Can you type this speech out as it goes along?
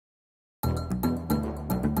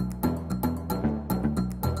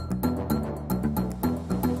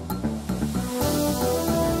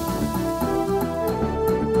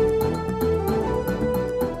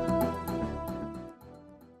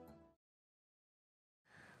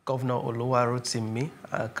Gov.Oluwarotimi,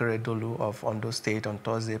 Akeredolu of Ondo State on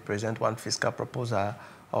Thursday present one fiscal proposal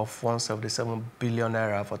of 177 billion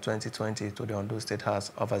naira for 2020 to the Ondo State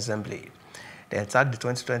House of Assembly. They tagged the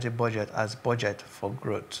 2020 budget as budget for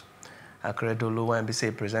growth. Akeredolu, when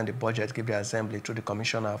NBC present the budget, give the Assembly to the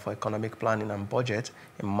Commissioner for Economic Planning and Budget,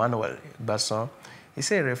 Emmanuel Igbason. He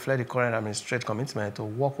said it reflects the current administrative commitment to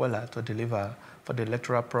work well to deliver for the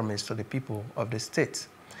electoral promise to the people of the state.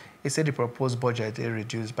 He said the proposed budget is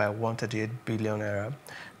reduced by 138 billion naira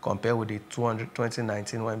compared with the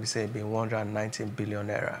 2019 when we say being 119 billion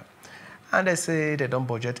naira. And they say they don't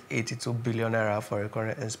budget 82 billion naira for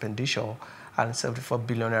recurrent expenditure and 74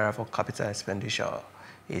 billion naira for capital expenditure.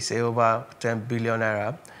 He said over 10 billion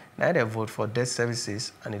naira, now they vote for debt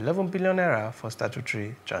services and 11 billion naira for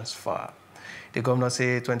statutory transfer. The governor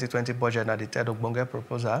say 2020 budget na the third Ogbonge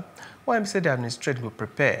proposal, while say the administration will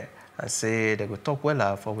prepare and say they will talk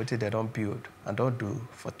well for what they don't build and don't do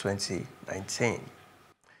for 2019.